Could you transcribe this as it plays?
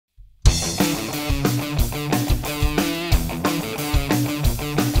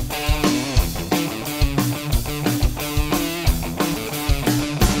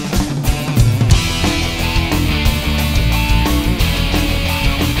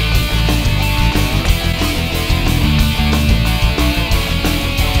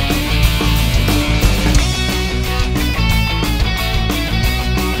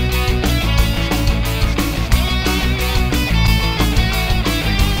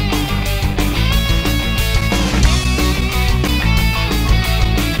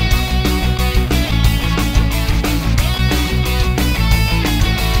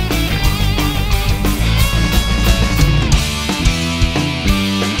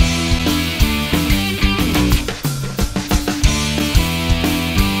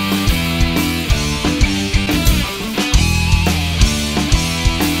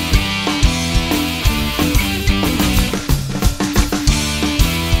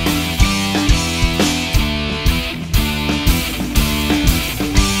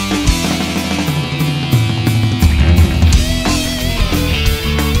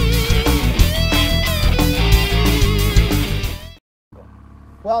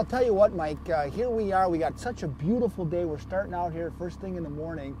Well, I'll tell you what, Mike, here we are. We got such a beautiful day. We're starting out here first thing in the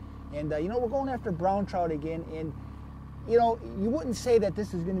morning. And, we're going after brown trout again. And, you wouldn't say that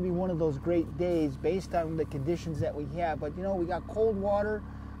this is going to be one of those great days based on the conditions that we have. But, we got cold water.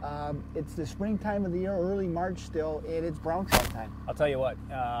 It's the springtime of the year, early March still, and it's brown trout time. I'll tell you what,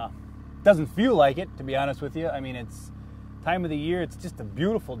 doesn't feel like it, to be honest with you. I mean, it's time of the year. It's just a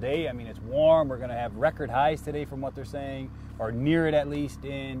beautiful day. I mean, it's warm. We're going to have record highs today from what they're saying, or near it at least.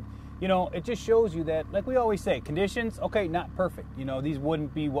 And, it just shows you that, like we always say, conditions, okay, not perfect. These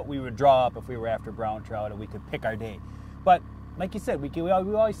wouldn't be what we would draw up if we were after brown trout and we could pick our day. But like you said, we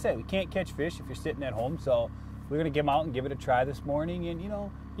always say we can't catch fish if you're sitting at home. So we're going to get them out and give it a try this morning. And,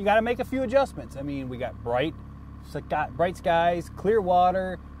 you got to make a few adjustments. I mean, we got bright skies, clear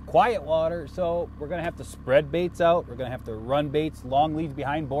water, quiet water, so we're going to have to spread baits out. We're going to have to run baits, long leads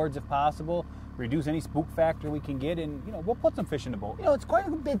behind boards if possible, reduce any spook factor we can get, and, we'll put some fish in the boat. It's quite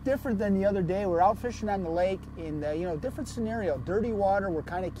a bit different than the other day. We're out fishing on the lake in, different scenario. Dirty water, we're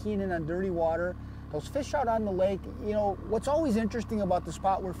kind of keen in on dirty water. Those fish out on the lake, what's always interesting about the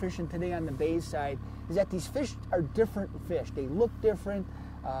spot we're fishing today on the bay side is that these fish are different fish. They look different.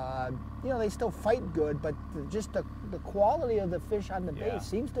 They still fight good, but just the quality of the fish on the bay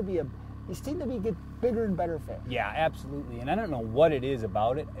seems to be get bigger and better fish. Yeah, absolutely. And I don't know what it is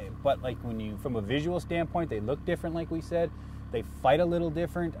about it, but like from a visual standpoint, they look different, like we said. They fight a little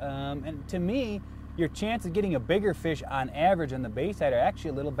different. And to me, your chance of getting a bigger fish on average on the bay side are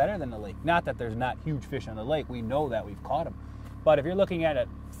actually a little better than the lake. Not that there's not huge fish on the lake. We know that. We've caught them. But if you're looking at a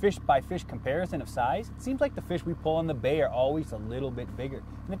fish-by-fish comparison of size, it seems like the fish we pull on the bay are always a little bit bigger.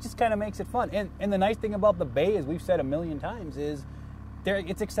 And it just kind of makes it fun. And the nice thing about the bay, as we've said a million times, is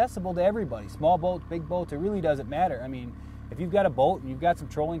it's accessible to everybody. Small boats, big boats, it really doesn't matter. I mean, if you've got a boat and you've got some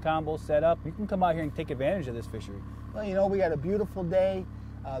trolling combos set up, you can come out here and take advantage of this fishery. Well, we got a beautiful day.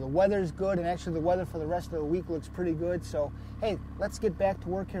 The weather's good, and actually the weather for the rest of the week looks pretty good. So, hey, let's get back to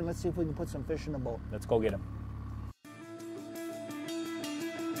work here and let's see if we can put some fish in the boat. Let's go get them.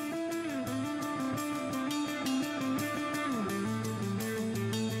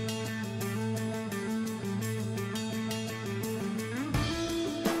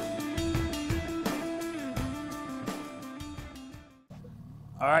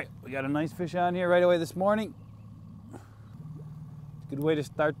 All right, we got a nice fish on here right away this morning. Good way to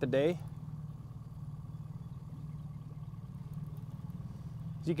start the day.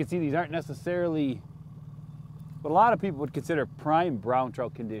 As you can see, these aren't necessarily what a lot of people would consider prime brown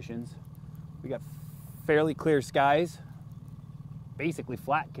trout conditions. We got fairly clear skies, basically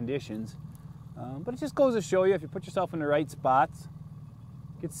flat conditions. But it just goes to show you, if you put yourself in the right spots,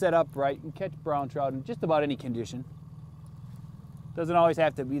 get set up right, and catch brown trout in just about any condition. Doesn't always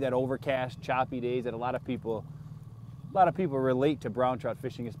have to be that overcast, choppy days that a lot of people relate to brown trout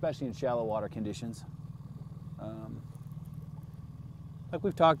fishing, especially in shallow water conditions. Like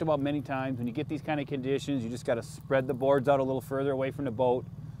we've talked about many times, when you get these kind of conditions, you just got to spread the boards out a little further away from the boat,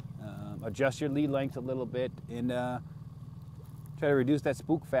 adjust your lead length a little bit, and try to reduce that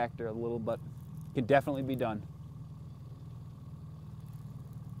spook factor a little, but it can definitely be done.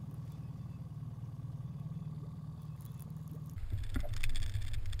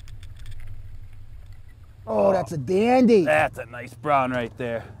 Oh, that's a dandy. That's a nice brown right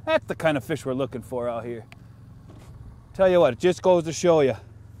there. That's the kind of fish we're looking for out here. Tell you what, it just goes to show you,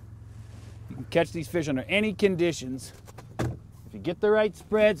 you can catch these fish under any conditions. If you get the right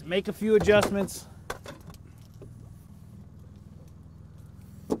spreads, make a few adjustments.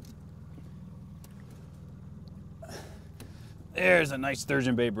 There's a nice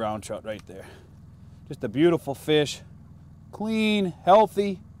Sturgeon Bay brown trout right there. Just a beautiful fish, clean,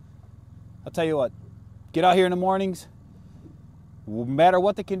 healthy. I'll tell you what, get out here in the mornings, no matter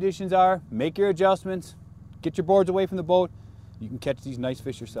what the conditions are, make your adjustments, get your boards away from the boat, you can catch these nice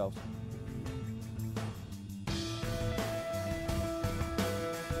fish yourselves.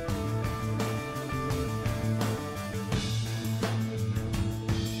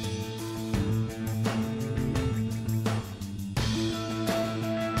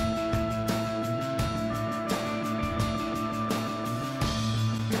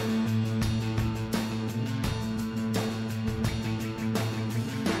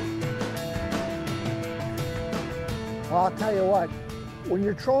 Well, I'll tell you what, when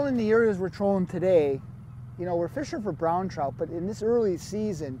you're trolling the areas we're trolling today, we're fishing for brown trout, but in this early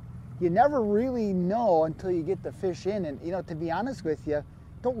season, you never really know until you get the fish in. And, to be honest with you,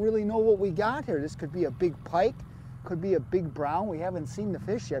 don't really know what we got here. This could be a big pike, could be a big brown. We haven't seen the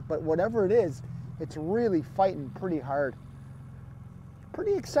fish yet, but whatever it is, it's really fighting pretty hard.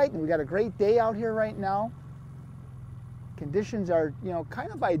 Pretty exciting. We got a great day out here right now. Conditions are, you know,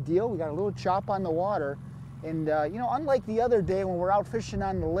 kind of ideal. We got a little chop on the water. And, you know, unlike the other day when we're out fishing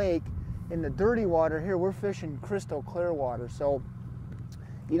on the lake in the dirty water, here we're fishing crystal clear water. So,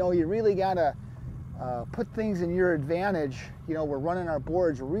 you know, you really got to put things in your advantage. You know, we're running our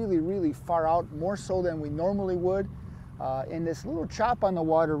boards really, really far out, more so than we normally would. And this little chop on the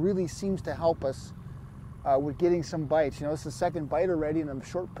water really seems to help us with getting some bites. You know, it's the second bite already in a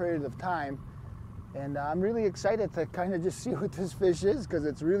short period of time. And I'm really excited to kind of just see what this fish is, because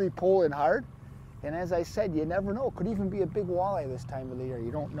it's really pulling hard. And as I said, you never know. It could even be a big walleye this time of the year. You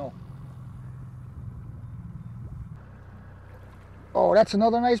don't know. Oh, that's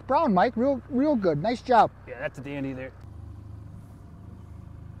another nice brown, Mike. Real good. Nice job. Yeah, that's a dandy there.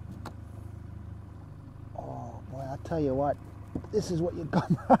 Oh, boy, I'll tell you what. This is what you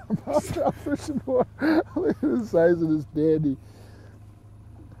come out trout fishing for. Look at the size of this dandy.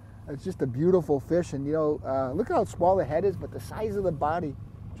 It's just a beautiful fish. And, you know, look at how small the head is, but the size of the body.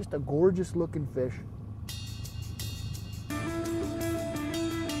 Just a gorgeous looking fish.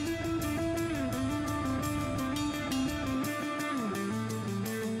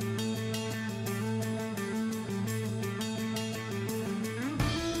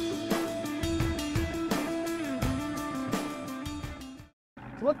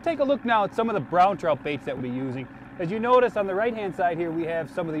 So let's take a look now at some of the brown trout baits that we'll be using. As you notice on the right-hand side here, we have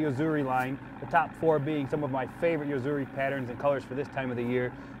some of the Yozuri line, the top 4 being some of my favorite Yozuri patterns and colors for this time of the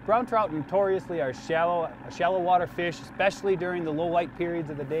year. Brown trout notoriously are a shallow water fish, especially during the low light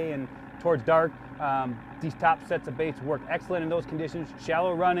periods of the day and towards dark. These top sets of baits work excellent in those conditions.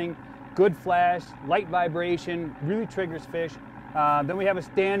 Shallow running, good flash, light vibration, really triggers fish. Then we have a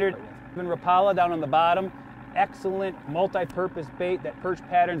standard Rapala down on the bottom. Excellent multi-purpose bait. That perch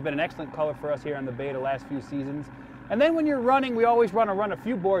pattern's been an excellent color for us here on the bay the last few seasons. And then when you're running, we always run a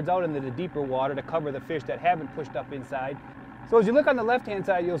few boards out into the deeper water to cover the fish that haven't pushed up inside. So as you look on the left-hand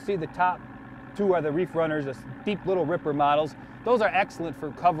side, you'll see the top 2 are the reef runners, the deep little ripper models. Those are excellent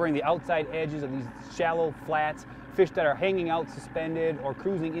for covering the outside edges of these shallow flats, fish that are hanging out suspended or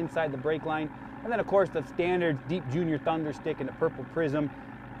cruising inside the break line. And then of course the standard deep junior thunder stick and the purple prism,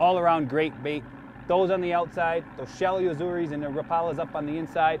 all around great bait. Those on the outside, those shallow Yozuris and the Rapalas up on the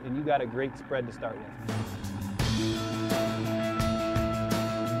inside, and you got a great spread to start with.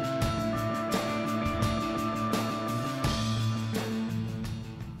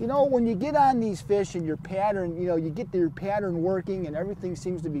 You know, when you get on these fish and your pattern, you know, you get your pattern working and everything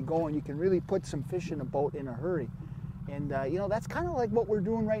seems to be going, you can really put some fish in a boat in a hurry. And, you know, that's kind of like what we're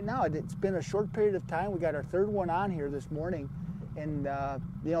doing right now. It's been a short period of time. We got our 3rd one on here this morning. And,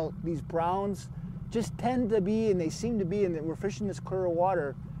 you know, these browns just tend to be, and they seem to be, and we're fishing this clear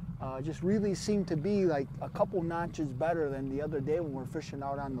water, just really seem to be like a couple notches better than the other day when we're fishing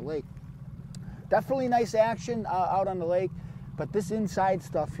out on the lake. Definitely nice action out on the lake. But this inside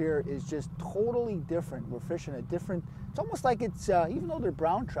stuff here is just totally different. We're fishing a different, it's almost like it's, even though they're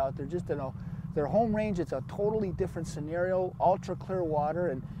brown trout, they're just, you know, their home range, it's a totally different scenario, ultra clear water.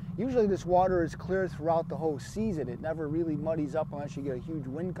 And usually this water is clear throughout the whole season. It never really muddies up unless you get a huge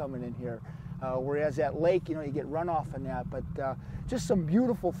wind coming in here. Whereas at lake, you know, you get runoff in that. But just some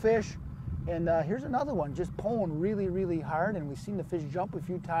beautiful fish. And here's another one, just pulling really, really hard. And we've seen the fish jump a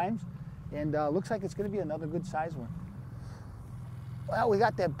few times. And looks like it's going to be another good size one. Well, we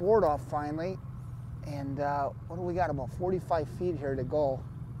got that board off finally, and what do we got, about 45 feet here to go.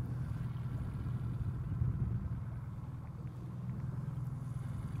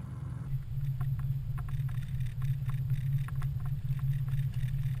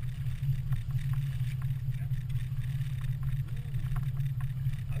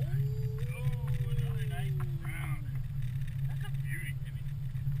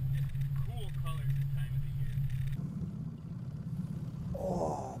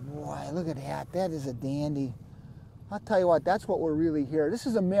 Look at that. That is a dandy. I'll tell you what, that's what we're really here. This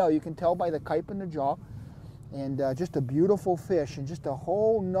is a male. You can tell by the kipe in the jaw. And just a beautiful fish and just a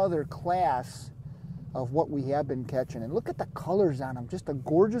whole nother class of what we have been catching. And look at the colors on them. Just a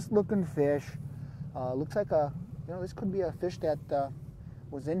gorgeous looking fish. Looks like a, you know, this could be a fish that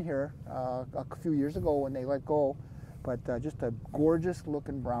was in here a few years ago when they let go. But just a gorgeous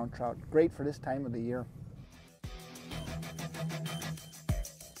looking brown trout. Great for this time of the year.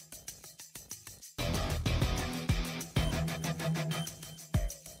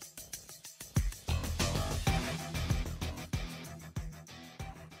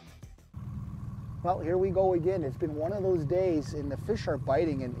 Well, here we go again. It's been one of those days and the fish are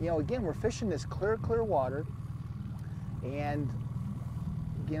biting. And, you know, again, we're fishing this clear water. And,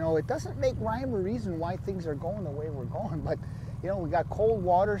 you know, it doesn't make rhyme or reason why things are going the way we're going. But, you know, we got cold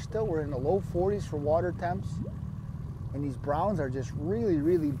water still. We're in the low 40s for water temps. and these browns are just really,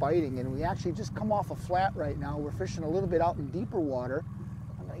 really biting. And we actually just come off a flat right now. We're fishing a little bit out in deeper water.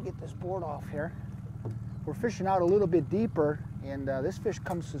 I'm gonna get this board off here. We're fishing out a little bit deeper, and this fish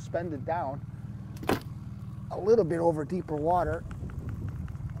comes suspended down a little bit over deeper water.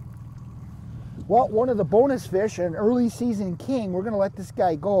 Well, one of the bonus fish, an early season king, we're gonna let this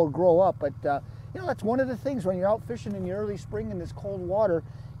guy go, grow up, but you know, that's one of the things when you're out fishing in the early spring in this cold water,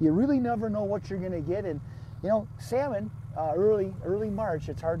 you really never know what you're gonna get. And you know, salmon, early March,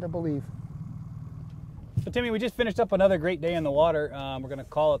 it's hard to believe. So Timmy, we just finished up another great day in the water. We're gonna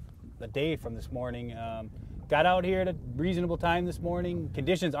call it the day from this morning. Got out here at a reasonable time this morning.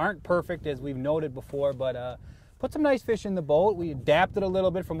 Conditions aren't perfect, as we've noted before, but put some nice fish in the boat. We adapted a little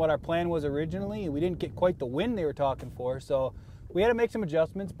bit from what our plan was originally, and we didn't get quite the wind they were talking for, so we had to make some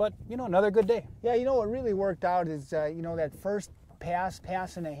adjustments, but you know, another good day. Yeah, you know what really worked out is you know, that first pass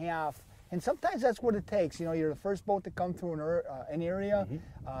and a half, and sometimes that's what it takes. You know, you're the first boat to come through an area,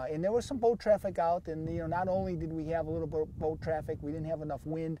 and there was some boat traffic out, and you know, not only did we have a little boat traffic, we didn't have enough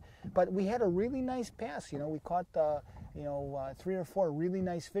wind, but we had a really nice pass. You know, we caught you know, 3 or 4 really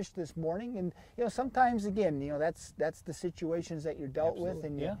nice fish this morning, and you know, sometimes again, you know, that's the situations that you're dealt with,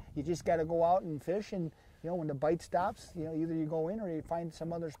 and you just got to go out and fish, and you know, when the bite stops, you know, either you go in or you find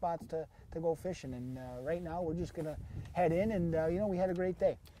some other spots to go fishing. And right now we're just gonna head in, and you know, we had a great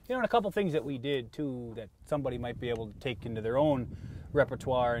day. You know, and a couple things that we did too that somebody might be able to take into their own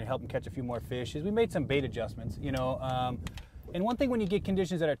repertoire and help them catch a few more fish is we made some bait adjustments. You know, and one thing when you get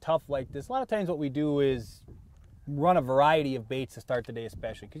conditions that are tough like this, a lot of times what we do is run a variety of baits to start the day,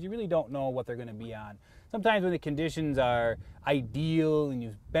 especially because you really don't know what they're going to be on. Sometimes when the conditions are ideal and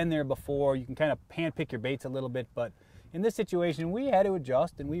you've been there before, you can kind of handpick your baits a little bit, but in this situation we had to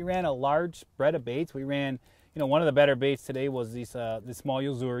adjust, and we ran a large spread of baits. We ran, you know, one of the better baits today was these the small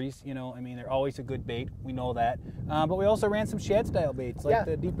Yozuris. You know, I mean, they're always a good bait, we know that, but we also ran some shad style baits like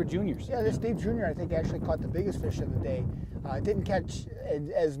the deeper juniors. Yeah, this deep junior I think actually caught the biggest fish of the day. Didn't catch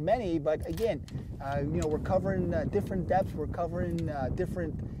as many, but again, you know, we're covering different depths, we're covering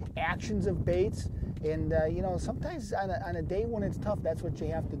different actions of baits, and you know, sometimes on a day when it's tough, that's what you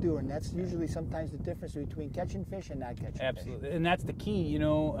have to do, and that's usually sometimes the difference between catching fish and not catching fish. Absolutely, and that's the key. You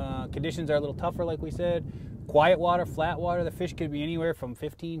know, conditions are a little tougher, like we said. Quiet water, flat water, the fish could be anywhere from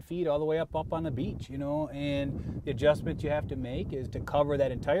 15 feet all the way up on the beach, you know, and the adjustment you have to make is to cover that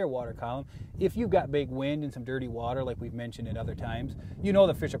entire water column. If you've got big wind and some dirty water, like we've mentioned at other times, you know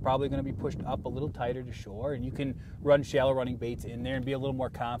the fish are probably going to be pushed up a little tighter to shore, and you can run shallow running baits in there and be a little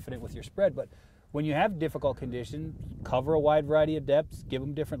more confident with your spread. But when you have difficult conditions, cover a wide variety of depths, give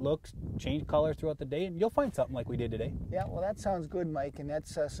them different looks, change color throughout the day, and you'll find something like we did today. Yeah, well, that sounds good, Mike, and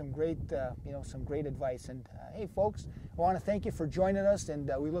that's some great, you know, some great advice. And hey, folks, I want to thank you for joining us, and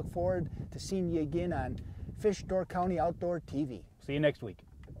we look forward to seeing you again on Fish Door County Outdoor TV. See you next week.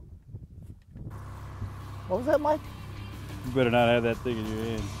 What was that, Mike? You better not have that thing in your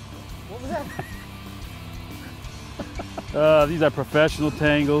hand. What was that? These are professional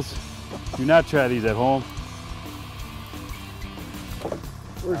tangles. Do not try these at home.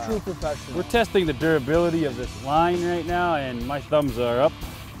 We're true professionals. We're testing the durability of this line right now, and my thumbs are up.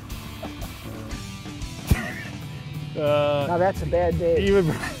 Now that's a bad day.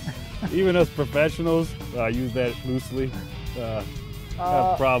 Even us professionals use that loosely.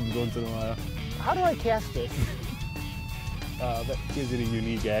 Have problems once in a while. How do I cast this? That gives it a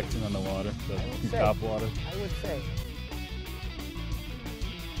unique action on the water, the top water. I would say.